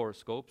check the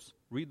horoscopes.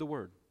 Read the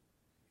word.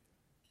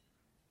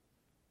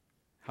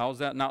 How's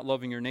that not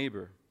loving your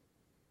neighbor?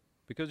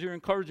 Because you're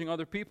encouraging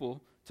other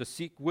people to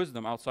seek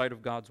wisdom outside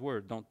of God's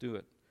word. Don't do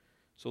it.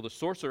 So the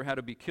sorcerer had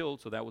to be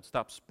killed so that would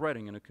stop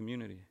spreading in a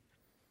community.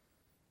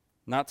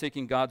 Not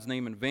taking God's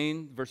name in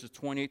vain, verses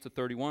 28 to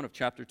 31 of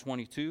chapter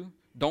 22.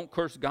 Don't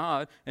curse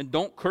God and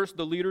don't curse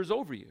the leaders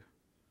over you.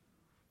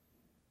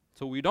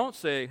 So we don't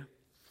say,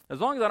 as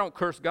long as I don't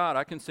curse God,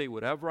 I can say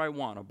whatever I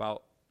want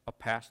about a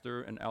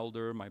pastor, an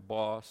elder, my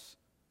boss,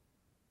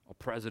 a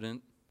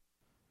president.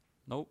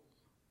 Nope.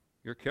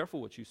 You're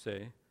careful what you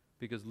say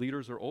because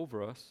leaders are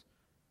over us,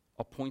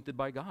 appointed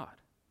by God.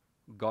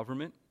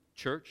 Government,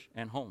 church,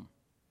 and home.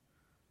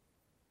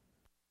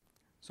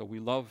 So we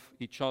love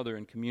each other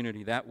in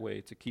community that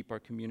way to keep our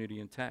community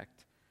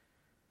intact.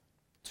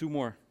 Two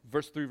more.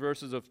 Three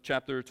verses of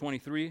chapter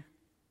 23.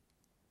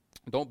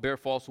 Don't bear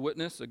false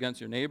witness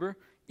against your neighbor,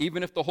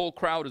 even if the whole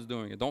crowd is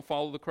doing it. Don't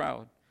follow the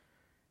crowd.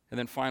 And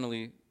then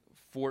finally,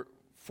 4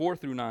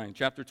 through 9,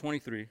 chapter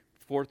 23,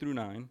 4 through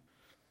 9.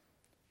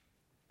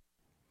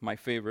 My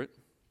favorite.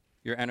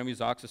 Your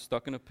enemy's ox is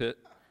stuck in a pit,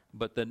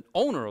 but the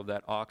owner of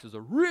that ox is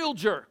a real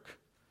jerk.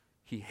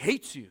 He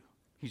hates you.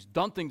 He's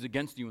done things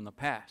against you in the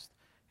past.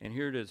 And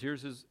here it is.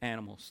 Here's his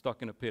animal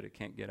stuck in a pit. It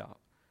can't get out.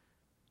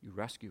 You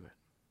rescue it.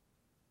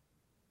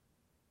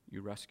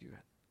 You rescue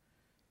it.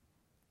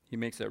 He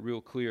makes that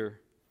real clear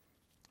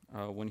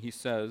when he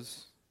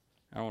says,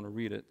 I want to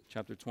read it,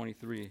 chapter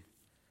 23,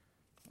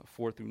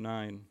 4 through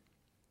 9.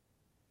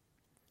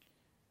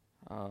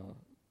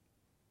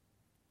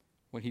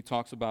 When he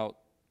talks about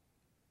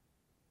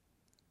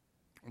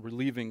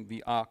relieving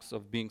the ox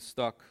of being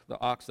stuck,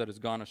 the ox that has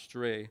gone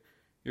astray,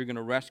 you're going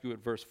to rescue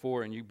it, verse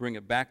 4, and you bring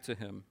it back to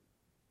him.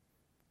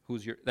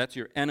 That's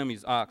your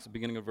enemy's ox,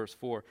 beginning of verse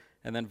 4.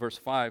 And then verse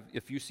 5,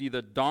 if you see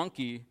the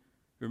donkey,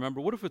 remember,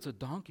 what if it's a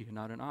donkey and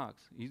not an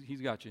ox? He's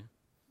got you.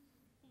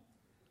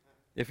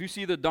 If you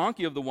see the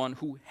donkey of the one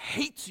who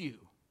hates you,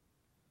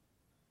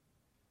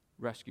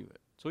 rescue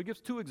it. So he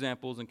gives two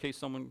examples in case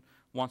someone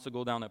wants to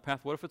go down that path.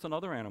 What if it's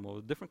another animal,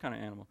 a different kind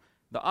of animal?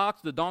 The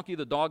ox, the donkey,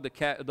 the dog, the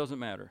cat, it doesn't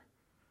matter.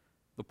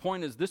 The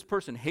point is this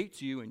person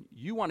hates you and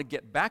you want to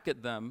get back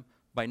at them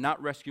by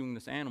not rescuing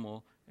this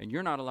animal, and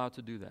you're not allowed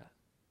to do that.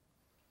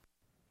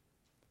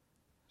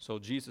 So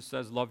Jesus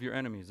says, love your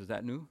enemies. Is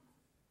that new?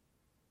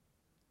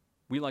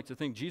 We like to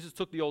think Jesus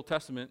took the Old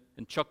Testament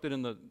and chucked it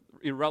in the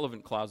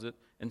irrelevant closet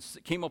and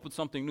came up with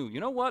something new. You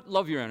know what?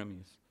 Love your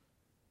enemies.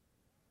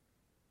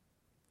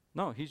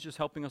 No, he's just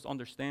helping us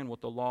understand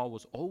what the law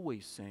was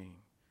always saying,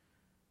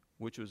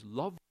 which was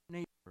love your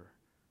neighbor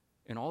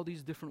in all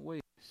these different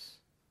ways.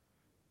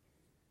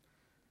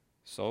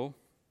 So,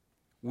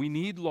 we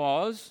need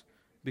laws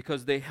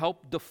because they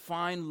help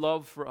define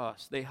love for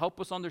us. They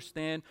help us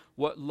understand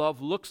what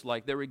love looks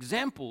like. They're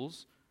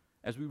examples.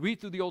 As we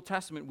read through the Old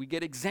Testament, we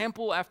get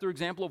example after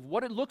example of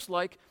what it looks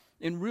like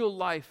in real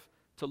life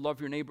to love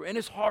your neighbor. And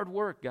it's hard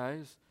work,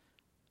 guys.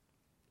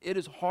 It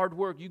is hard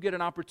work. You get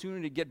an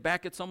opportunity to get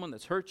back at someone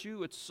that's hurt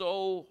you. It's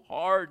so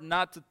hard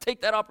not to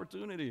take that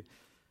opportunity.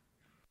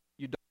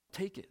 You don't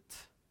take it.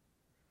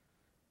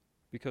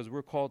 Because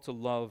we're called to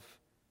love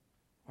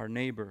our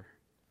neighbor.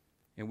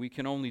 And we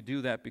can only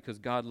do that because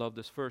God loved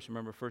us first.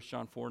 Remember 1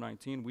 John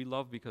 4:19, we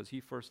love because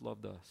he first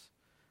loved us.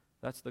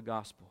 That's the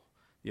gospel.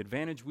 The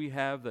advantage we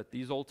have that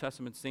these Old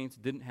Testament saints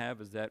didn't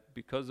have is that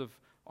because of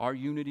our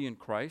unity in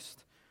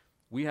Christ,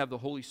 we have the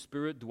Holy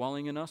Spirit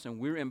dwelling in us, and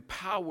we're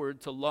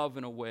empowered to love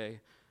in a way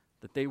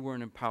that they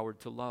weren't empowered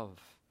to love.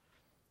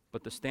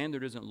 But the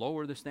standard isn't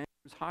lower, the standard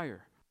is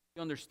higher.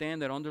 We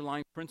understand that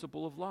underlying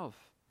principle of love.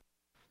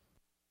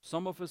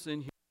 Some of us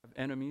in here have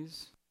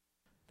enemies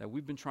that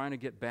we've been trying to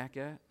get back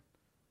at.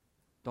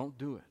 Don't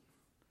do it.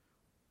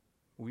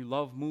 We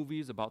love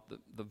movies about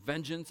the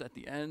vengeance at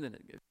the end, and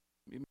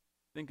you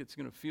think it's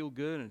going to feel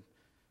good. And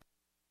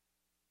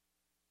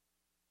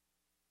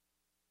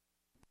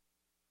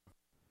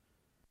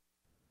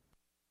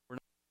we're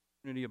not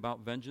unity about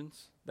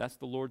vengeance. That's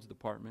the Lord's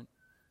department.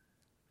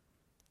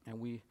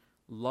 And we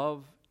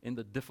love in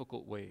the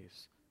difficult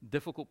ways.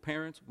 Difficult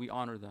parents, we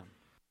honor them.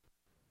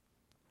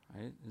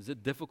 Right? Is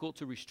it difficult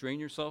to restrain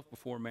yourself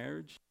before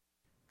marriage?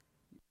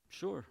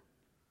 Sure.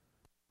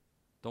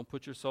 Don't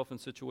put yourself in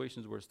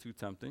situations where it's too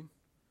tempting.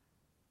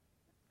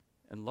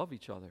 And love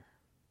each other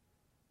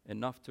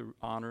enough to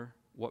honor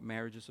what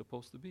marriage is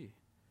supposed to be.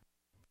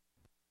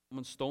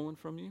 Someone's stolen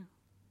from you,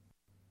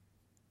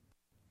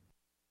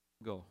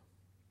 go.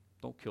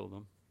 Don't kill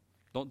them.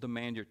 Don't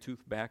demand your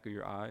tooth back or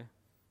your eye.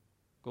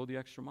 Go the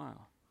extra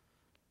mile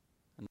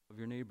and love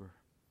your neighbor.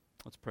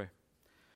 Let's pray.